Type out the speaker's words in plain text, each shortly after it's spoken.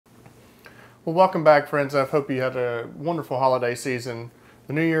Well, welcome back, friends. I hope you had a wonderful holiday season.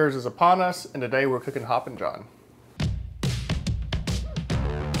 The New Year's is upon us, and today we're cooking Hoppin John.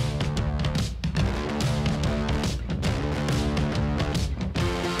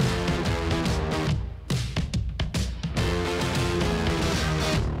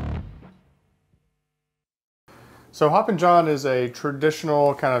 So Hoppin John is a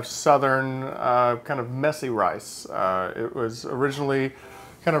traditional kind of southern, kind of messy rice. It was originally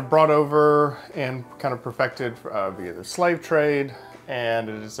kind of brought over and kind of perfected via the slave trade, and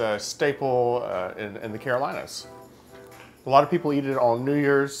it is a staple in the Carolinas. A lot of people eat it on New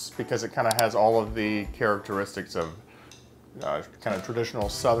Year's because it kind of has all of the characteristics of kind of traditional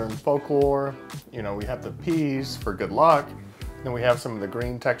southern folklore. You know, we have the peas for good luck. Then we have some of the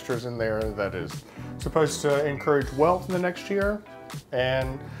green textures in there that is supposed to encourage wealth in the next year.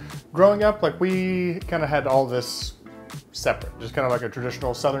 And growing up, like, we kind of had all this separate, just kind of like a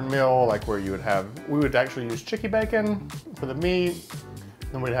traditional southern meal, like where you would have, we would actually use chicky bacon for the meat.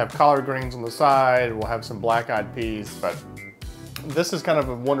 Then we'd have collard greens on the side. We'll have some black-eyed peas, but this is kind of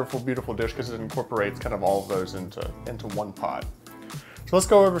a wonderful, beautiful dish because it incorporates kind of all of those into one pot. So let's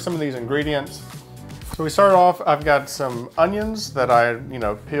go over some of these ingredients. So we start off, I've got some onions that I,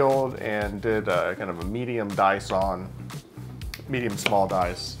 peeled and did kind of a medium dice on, medium small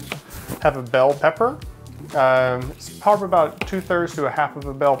dice. Have a bell pepper. It's probably about 2/3 to 1/2 of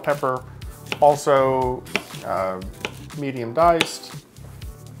a bell pepper, also medium diced.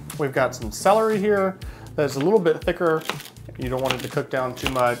 We've got some celery here that's a little bit thicker. You don't want it to cook down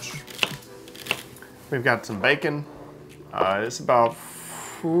too much. We've got some bacon. It's about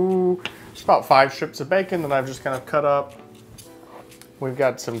 5 strips of bacon that I've just kind of cut up. We've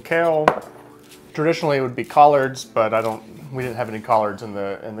got some kale. Traditionally it would be collards, but we didn't have any collards in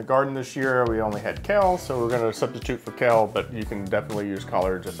the garden this year. We only had kale, so we're going to substitute for kale, but you can definitely use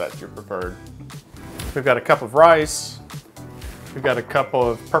collards if that's your preferred. We've got a cup of rice. We've got a cup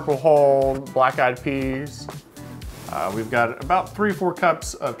of purple hull black-eyed peas. We've got about 3-4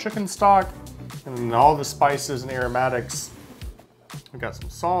 cups of chicken stock and all the spices and aromatics. We've got some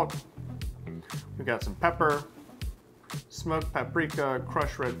salt. We've got some pepper, smoked paprika,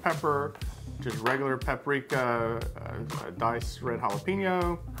 crushed red pepper, just regular paprika, diced red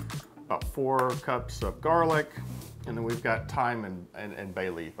jalapeno, about 4 cups of garlic, and then we've got thyme and bay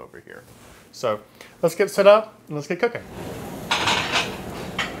leaf over here. So let's get set up and let's get cooking.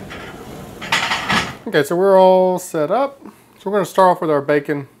 Okay, so we're all set up. So we're going to start off with our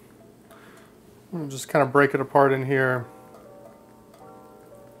bacon. We'll just kind of break it apart in here.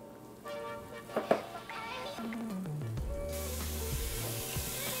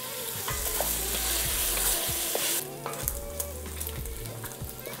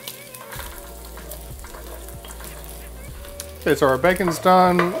 Okay, so our bacon's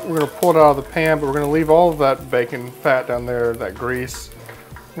done. We're going to pull it out of the pan, but we're going to leave all of that bacon fat down there, that grease.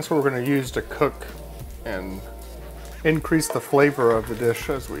 That's what we're going to use to cook and increase the flavor of the dish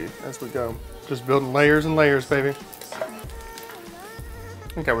as we go. Just building layers and layers, baby.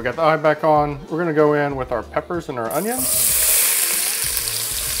 Okay, we got the eye back on. We're going to go in with our peppers and our onions.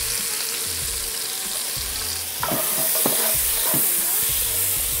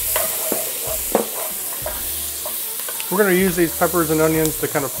 We're going to use these peppers and onions to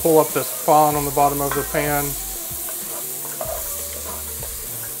kind of pull up this fond on the bottom of the pan.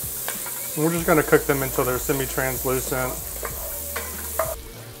 And we're just going to cook them until they're semi-translucent.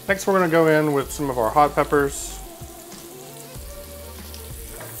 Next, we're going to go in with some of our hot peppers.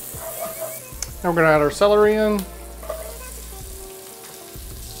 Now we're going to add our celery in.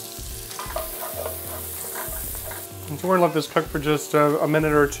 And so we're going to let this cook for just a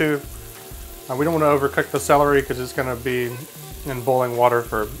minute or two. We don't want to overcook the celery because it's going to be in boiling water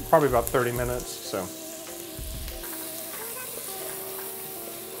for probably about 30 minutes. So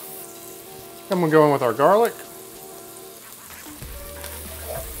then we'll go in with our garlic.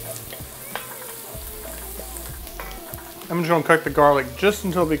 I'm just going to cook the garlic just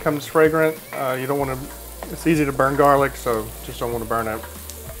until it becomes fragrant. You don't want to, it's easy to burn garlic, so just don't want to burn it.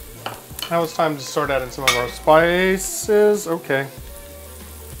 Now it's time to start adding some of our spices. Okay.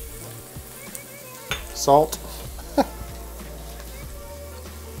 Salt.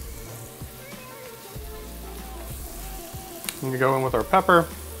 And we go in with our pepper,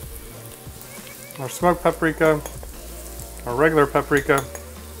 our smoked paprika, our regular paprika,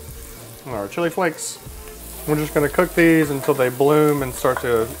 and our chili flakes. We're just going to cook these until they bloom and start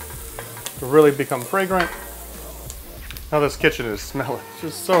to really become fragrant. Now this kitchen is smelling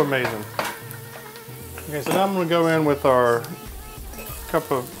just so amazing. Okay, so now I'm going to go in with our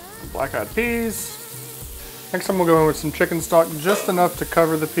cup of black-eyed peas. Next I'm going to go in with some chicken stock, just enough to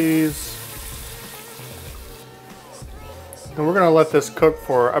cover the peas. And we're gonna let this cook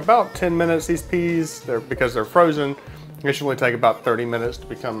for about 10 minutes. These peas, because they're frozen, they should only take about 30 minutes to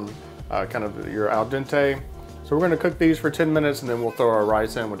become kind of your al dente. So we're gonna cook these for 10 minutes and then we'll throw our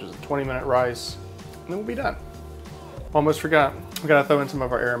rice in, which is a 20-minute rice, and then we'll be done. Almost forgot, we gotta throw in some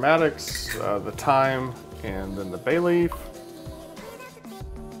of our aromatics, the thyme, and then the bay leaf.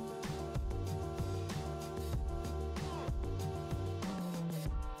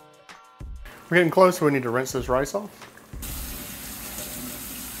 We're getting close, so we need to rinse this rice off.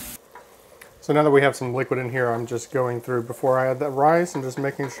 So now that we have some liquid in here, I'm just going through before I add that rice and just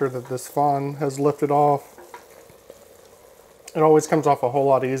making sure that this fond has lifted off. It always comes off a whole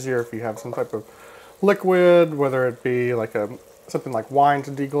lot easier if you have some type of liquid, whether it be like something like wine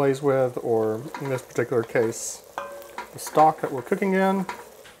to deglaze with, or in this particular case, the stock that we're cooking in.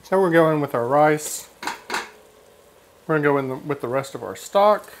 So we're going with our rice. We're gonna go in with the rest of our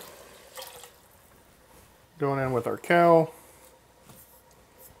stock. Going in with our kale.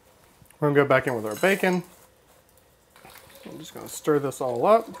 We're gonna go back in with our bacon. I'm just gonna stir this all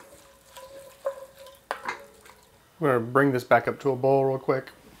up. We're gonna bring this back up to a boil real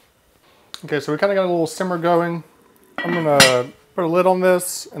quick. Okay, so we kind of got a little simmer going. I'm gonna put a lid on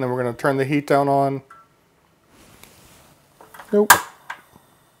this, and then we're gonna turn the heat down on. Nope.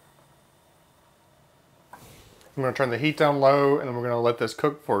 I'm gonna turn the heat down low, and then we're gonna let this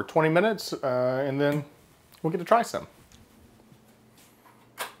cook for 20 minutes, and then we'll get to try some.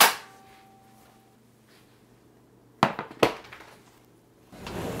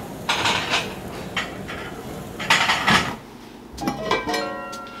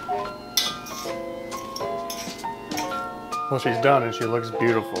 Well, she's done and she looks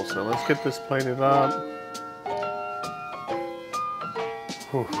beautiful, so let's get this plated up.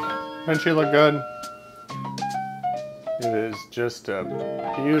 Whew. Doesn't she look good? It is just a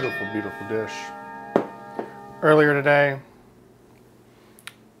beautiful, beautiful dish. Earlier today,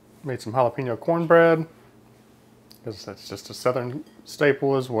 made some jalapeno cornbread, because that's just a southern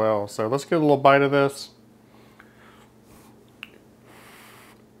staple as well. So let's get a little bite of this.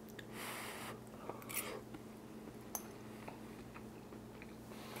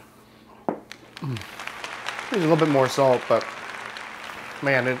 Needs a little bit more salt, but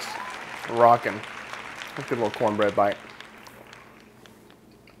man, it's rocking. Let's get a little cornbread bite.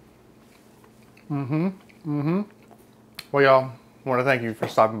 Well, y'all, I want to thank you for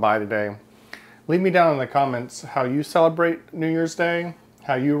stopping by today. Leave me down in the comments how you celebrate New Year's Day,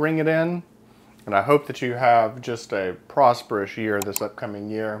 how you ring it in, and I hope that you have just a prosperous year this upcoming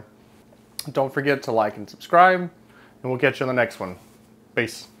year. Don't forget to like and subscribe, and we'll catch you on the next one.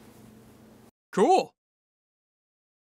 Peace. Cool.